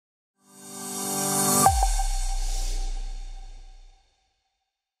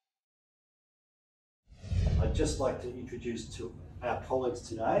just like to introduce to our colleagues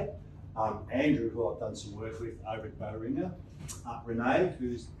today, Andrew, who I've done some work with over at Boehringer, Renae,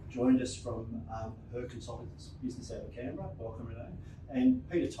 who's joined us from her consultants business out of Canberra, welcome Renae, and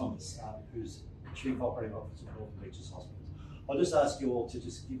Peter Thomas, who's Chief Operating Officer of Northern Beaches Hospitals. I'll just ask you all to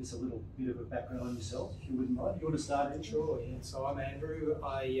just give us a little bit of a background on yourself, if you wouldn't mind. You want to start, Andrew? Sure, yeah. So I'm Andrew.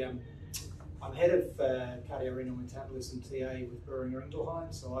 I'm head of cardio-renal metabolism TA with Boehringer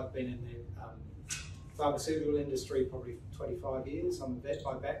Ingelheim. So I've been in the pharmaceutical industry probably 25 years. I'm a vet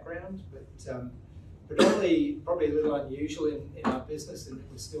by background, but predominantly probably a little unusual in our business, and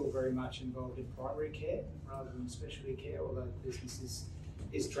we're still very much involved in primary care rather than specialty care, although the business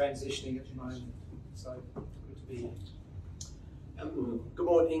is transitioning at the moment. So good to be here. Good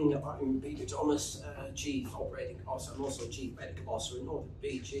morning, I'm Peter Thomas, Chief Operating Officer. I'm also Chief Medical Officer in Northern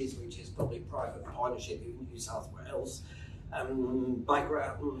Beaches, which is probably a private partnership in New South Wales.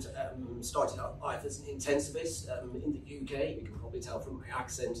 Background, started out life as an intensivist in the UK. You can probably tell from my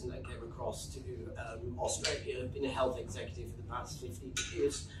accent, and then came across to Australia. Been a health executive for the past 15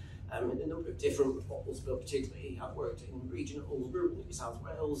 years. In a number of different roles, but particularly I've worked in regional rural New South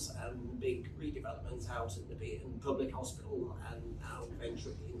Wales and big redevelopments out in the Beardmore public hospital, and now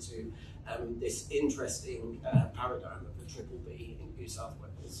venturing into this interesting paradigm of the Triple B in New South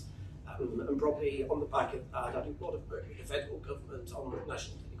Wales. And probably on the back of that, I do a lot of work with the federal government on the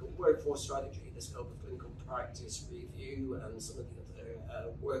National Clinical Workforce Strategy, the scope of clinical practice review, and some of the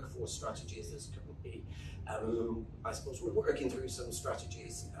other workforce strategies that's currently, I suppose we're working through some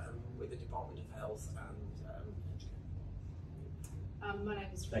strategies with the Department of Health and My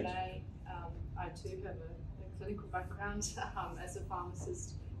name is Renae. I too have a clinical background as a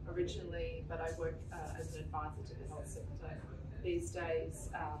pharmacist originally, but I work as an advisor to the health sector these days.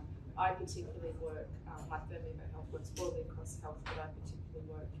 I particularly work, my firm Evohealth works broadly across health, but I particularly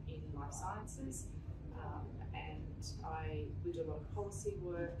work in life sciences. And we do a lot of policy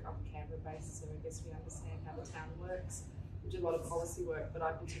work. I'm Canberra based, so I guess we understand how the town works. We do a lot of policy work, but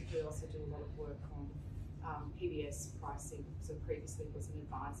I particularly also do a lot of work on PBS pricing. So previously was an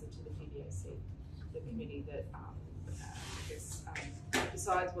advisor to the PBSC, the committee that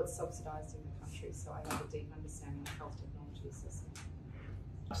decides what's subsidised in the country. So I have a deep understanding of health technology assessment.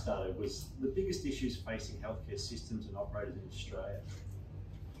 Started was the biggest issues facing healthcare systems and operators in Australia.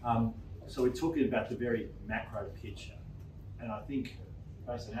 So we're talking about the very macro picture, and I think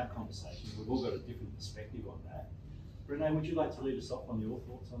based on our conversation, we've all got a different perspective on that. Renae, would you like to lead us off on your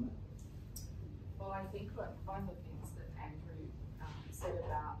thoughts on that? Well, I think one of the things that Andrew said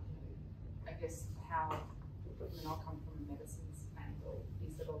about, I guess how, when I come from a medicines angle,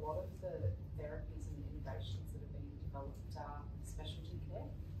 is that a lot of the therapies and the innovations that are being developed are specialty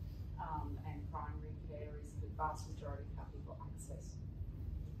care, and primary care is the vast majority of how people access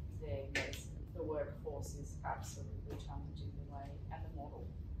their medicine. The workforce is absolutely challenging the way and the model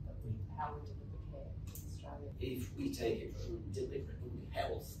that how we deliver care in Australia. if we take it from delivering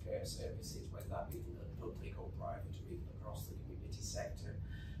healthcare services, whether that be in the public or private or even across the community sector,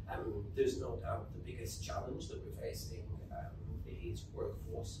 there's no doubt the biggest challenge that we're facing is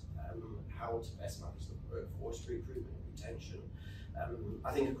workforce, how to best manage the workforce, recruitment and retention.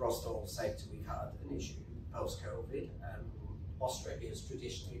 I think across the whole sector we've had an issue post-COVID. Australia has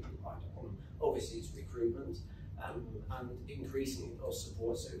traditionally relied on overseas recruitment, and increasingly those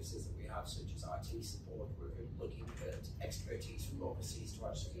support services that we have, such as IT support, we're looking at expertise from overseas to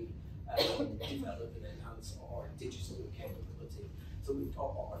actually develop and enhance our digital capability. So we've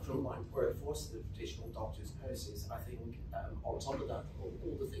got our frontline workforce, the traditional doctors, nurses. I think on top of that,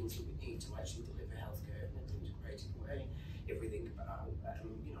 all the things that we need to actually deliver healthcare in an integrated way. If we think about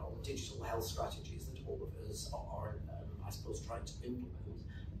digital health strategies that all of us are, I suppose, trying to implement,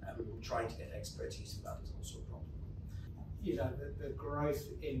 trying to get expertise for that is also a problem. The growth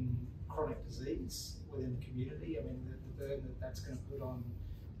in chronic disease within the community. I mean, the burden that's going to put on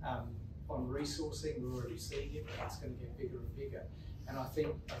resourcing, we're already seeing it, but that's going to get bigger and bigger. And I think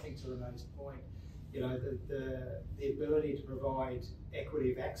to Renae's point, the ability to provide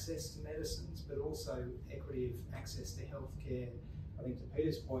equity of access to medicines, but also equity of access to healthcare. I think to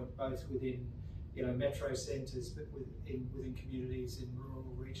Peter's point, both within metro centres, but within communities in rural,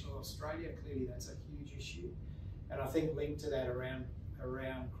 regional Australia, clearly that's a huge issue. And I think linked to that around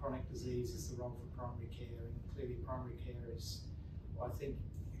chronic disease is the role for primary care, and clearly primary care is, well, I think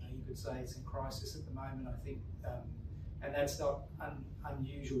you could say it's in crisis at the moment. I think, and that's not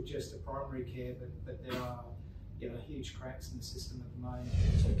unusual just to primary care, but there are huge cracks in the system at the moment.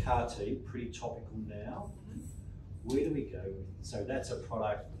 So CAR-T, pretty topical now. Where do we go with it? So that's a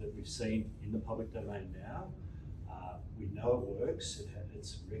product that we've seen in the public domain now. We know it works.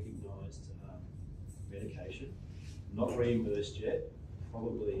 It's recognised medication, not reimbursed yet,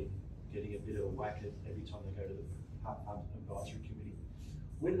 probably getting a bit of a whack at every time they go to the advisory committee.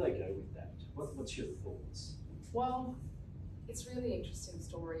 Where do they go with that? What's your thoughts? Well, it's a really interesting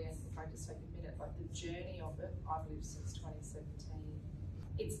story, and if I just take a minute, like the journey of it, I've lived since 2017.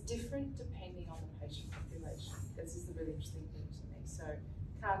 It's different depending on the patient population. This is the really interesting thing to me. So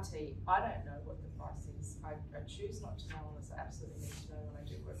CAR-T, I don't know what the price is. I choose not to know unless I absolutely need to know when I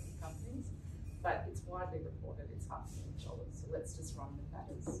do work with companies, but it's widely reported it's $500,000. So let's just run with that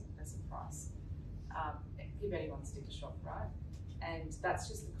as a price. Give anyone sticker shock, right? And that's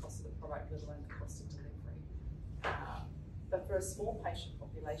just the cost of the product, let alone the cost of delivery. But for a small patient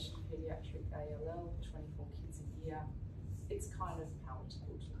population, pediatric ALL, 24 kids a year, it's kind of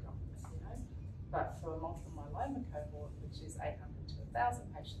palatable to the government, you know. But for a multiple myeloma cohort, which is 800 to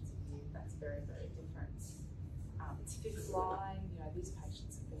 1,000 patients a year, that's very, very different. It's fifth line, you know, these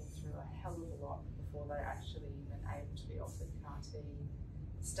patients have been through a hell of a lot before they're actually even able to be offered CAR-T.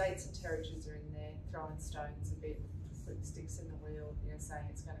 States and territories are in there throwing stones a bit, putting sticks in the wheel, you know, saying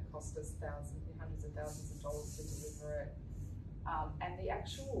it's going to cost us hundreds of thousands of dollars to deliver it. And the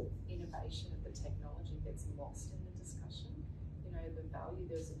actual innovation of the technology gets lost in the discussion. You know, the value,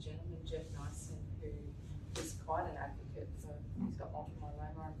 there's a gentleman, Jeff Nyson, who is quite an advocate for, he's got multiple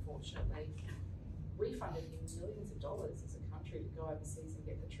myeloma, unfortunately. We funded him millions of dollars as a country to go overseas and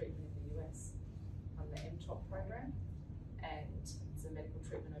get the treatment in the US on the MTOP program, and it's a medical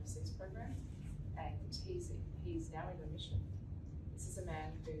treatment overseas program, and he's now in remission. This is a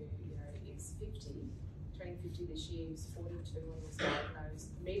man who, you know, is 50, turning 50 this year. He's 42 when he was diagnosed.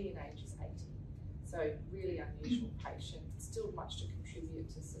 The median age is 80. So really unusual patient, still much to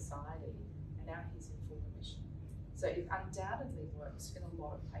contribute to society, and now he's in full remission. So it undoubtedly works in a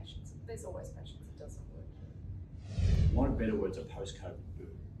lot of patients. There's always patients it doesn't work in. One better words, a post-COVID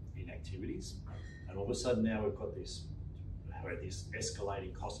boom in activities, and all of a sudden now we've got this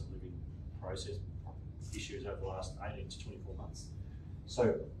escalating cost of living process issues over the last 18 to 24 months.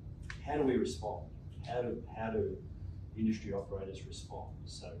 So how do we respond? How do industry operators respond?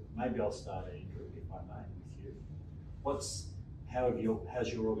 So maybe I'll start, Andrew, if I may, with you.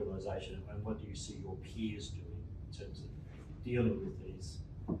 How's your organisation, and what do you see your peers doing in terms of dealing with these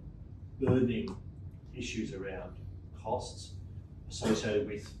burdening issues around costs associated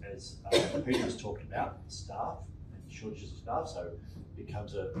with, as Peter has talked about, staff and shortages of staff, so it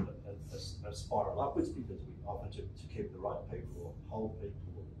becomes a spiral upwards because we offer to keep the right people or hold people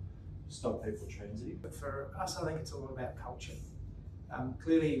or stop people transiting. But for us, I think it's all about culture.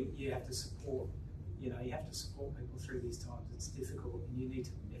 Clearly, you have to support. You have to support people through these times. It's difficult, and you need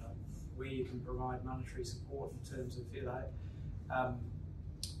to, where you can provide monetary support in terms of,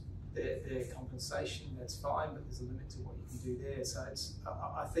 their compensation. That's fine, but there's a limit to what you can do there. So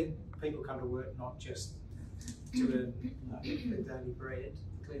I think people come to work not just to earn their daily bread.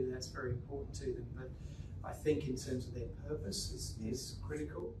 Clearly, that's very important to them. But I think in terms of their purpose is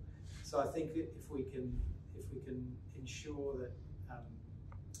critical. So I think if we can ensure that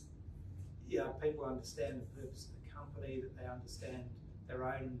people understand the purpose of the company, that they understand their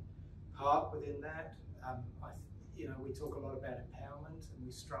own part within that. We talk a lot about empowerment, and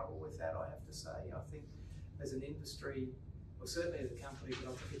we struggle with that, I have to say. I think as an industry, well, certainly as a company,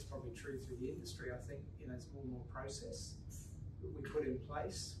 but I think it's probably true through the industry, I think there's more and more process that we put in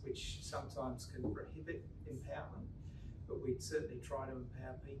place, which sometimes can prohibit empowerment, but we certainly try to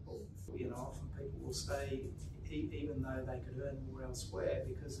empower people. Often people will stay even though they could earn more elsewhere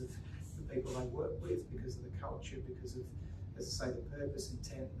because of the people they work with, because of the culture, because of, as I say, the purpose,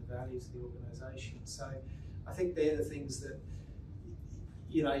 intent, and the values of the organisation. So I think they're the things that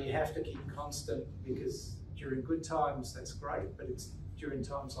you have to keep constant, because during good times that's great, but it's during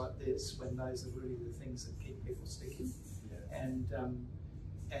times like this when those are really the things that keep people sticking. Yeah.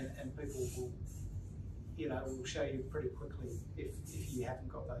 And people will will show you pretty quickly if you haven't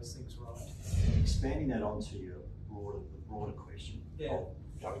got those things right. Expanding that onto your broader question of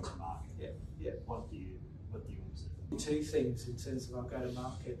going to market. Yeah. What do you observe? Two things in terms of our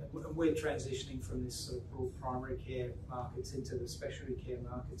go-to-market, and we're transitioning from this sort of broad primary care markets into the specialty care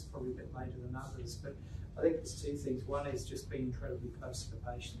markets probably a bit later than others, but I think there's two things. One is just being incredibly close to the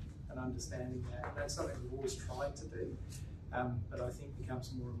patient and understanding that. That's something we've always tried to do, but I think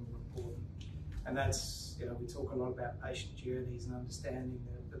becomes more and more important. And that's, we talk a lot about patient journeys and understanding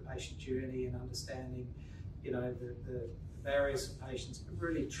the patient journey and understanding, the barriers for patients, but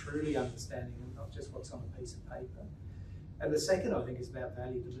really truly understanding them, not just what's on a piece of paper. And the second, I think, is about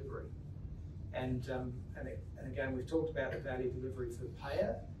value delivery. And again, we've talked about the value delivery for the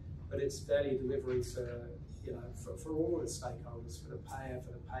payer, but it's value delivery for, for all of the stakeholders, for the payer,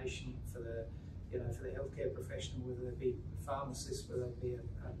 for the patient, for the you know, for the healthcare professional, whether they be a pharmacist, whether they be a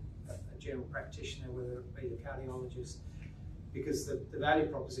general practitioner, whether it be a cardiologist, because the value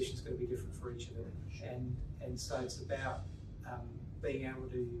proposition is going to be different for each of them. And so it's about being able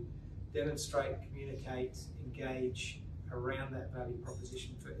to demonstrate, communicate, engage around that value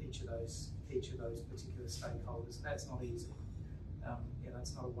proposition for each of those particular stakeholders. And that's not easy. You know,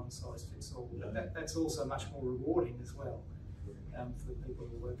 it's not a one-size-fits-all. Yeah. But that's also much more rewarding as well for the people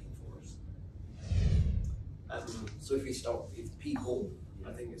who are working for us. So if we start with people,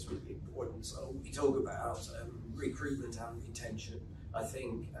 I think it's really important. So we talk about recruitment and retention. I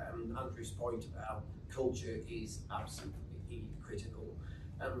think Andrew's point about culture is absolutely critical.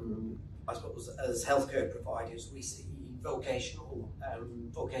 I suppose as healthcare providers, we see vocational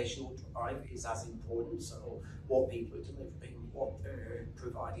drive is as important. So what people are delivering, what they're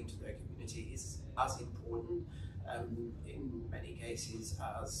providing to their community is as important. In many cases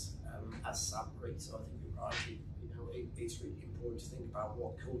as salary. So I think you're right. You know, it's really important to think about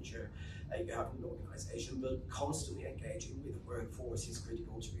what culture you have in an organisation, but constantly engaging with the workforce is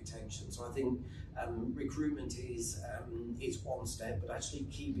critical to retention. So I think recruitment is one step, but actually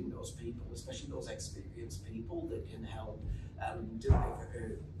keeping those people, especially those experienced people that can help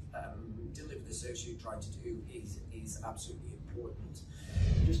deliver the service you're trying to do is absolutely important.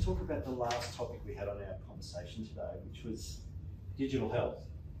 Just talk about the last topic we had on our conversation today, which was digital health.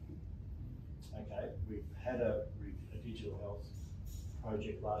 Okay, we've had a digital health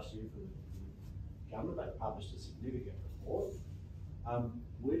project last year for the government. They published a significant report. How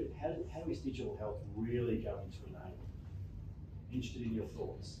is digital health really going to enable? Interested in your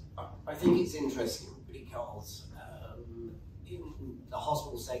thoughts. I think it's interesting because in the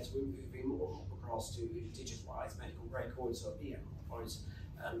hospital sector we're moving more across to digitalised medical records, or EMRs,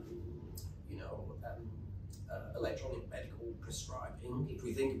 electronic medical prescribing. If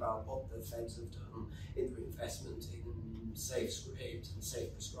we think about what the feds have done in their investment in safe script and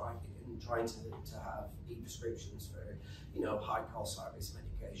safe prescribing and trying to have e-prescriptions for high cost high risk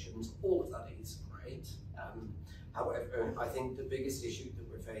medications, all of that is great. However, I think the biggest issue that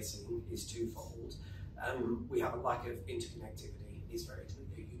we're facing is twofold. We have a lack of interconnectivity. Is very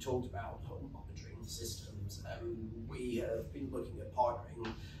clear. You talked about home monitoring systems. We have been looking at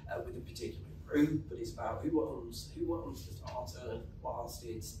partnering with a particular group, but it's about who owns the data whilst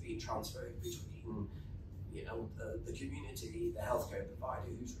it's being transferred between the community, the healthcare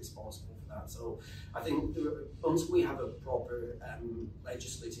provider who's responsible for that. So I think once we have a proper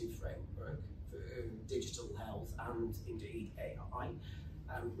legislative framework for digital health and indeed AI,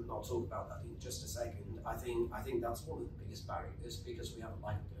 and I'll talk about that in just a second, I think that's one of the biggest barriers, because we have a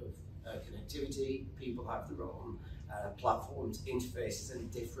lack of connectivity. People have their own platforms, interfaces,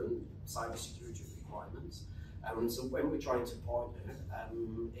 and different cybersecurity requirements. So when we're trying to partner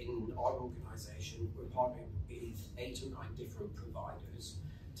in our organisation, we're partnering with 8 or 9 different providers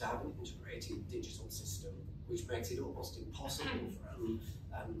to have an integrated digital system, which makes it almost impossible from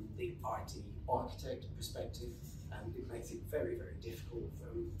the IT architect perspective, and it makes it very, very difficult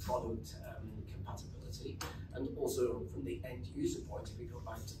from product compatibility, and also from the end user point, if we go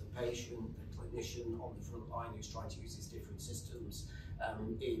back to the patient, the clinician on the front line who's trying to use these different systems,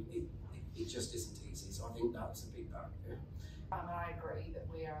 it just isn't easy. So I think that's a big barrier. And I agree that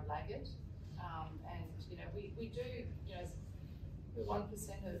we are a laggard, and we do, the 1%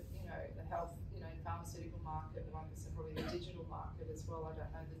 of the health, pharmaceutical market, the 1% probably the digital market as well. I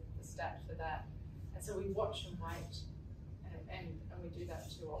don't know the stat for that, and so we watch and wait, and we do that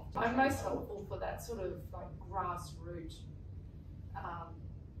too often. I'm most hopeful for that sort of like grassroots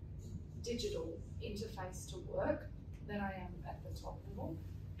digital interface to work than I am at the top level.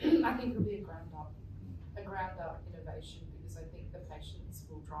 I think it'll be a ground up innovation, because I think the patients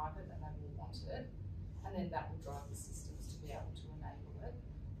will drive it and they will want it, and then that will drive the systems to be able to enable it.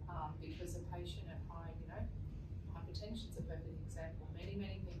 Because a patient at high, hypertension is a perfect example.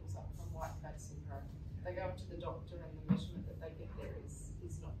 Many people suffer from white coat syndrome. They go into the doctor and the measurement that they get there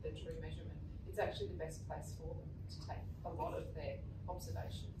is not their true measurement. It's actually the best place for them to take a lot of their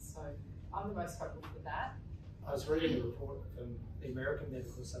observations. So I'm the most hopeful for that. I was reading a report from the American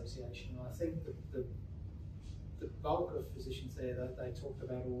Medical Association, and I think the bulk of physicians there, they talked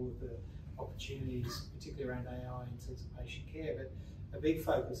about all of the opportunities, particularly around AI in terms of patient care, but a big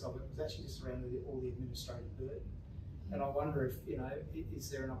focus of it was actually just around all the administrative burden. And I wonder if, is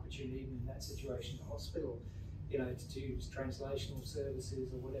there an opportunity even in that situation in the hospital, to use translational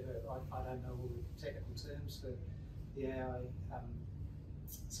services or whatever. I don't know all the technical terms for the AI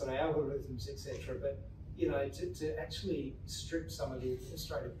sort of algorithms, etc. But to actually strip some of the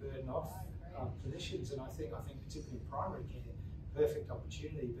administrative burden off clinicians, and I think particularly in primary care, perfect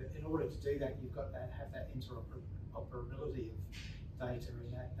opportunity, but in order to do that, you've got to have that interoperability of data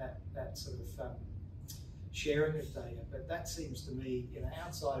and that sort of sharing of data. But that seems to me, you know,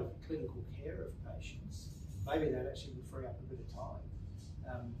 outside of clinical care of patients, maybe that actually would free up a bit of time.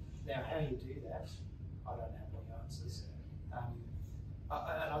 Now, how you do that, I don't have any answers. And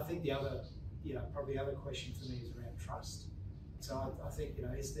I think the other, you know, probably other question for me is around trust. So I think, you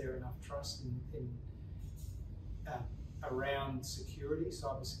know, is there enough trust in around security,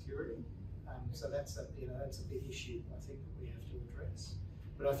 cyber security? So that's a, you know, that's a big issue I think that we have to address.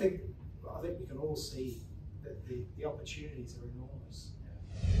 But I think we can all see that the opportunities are enormous.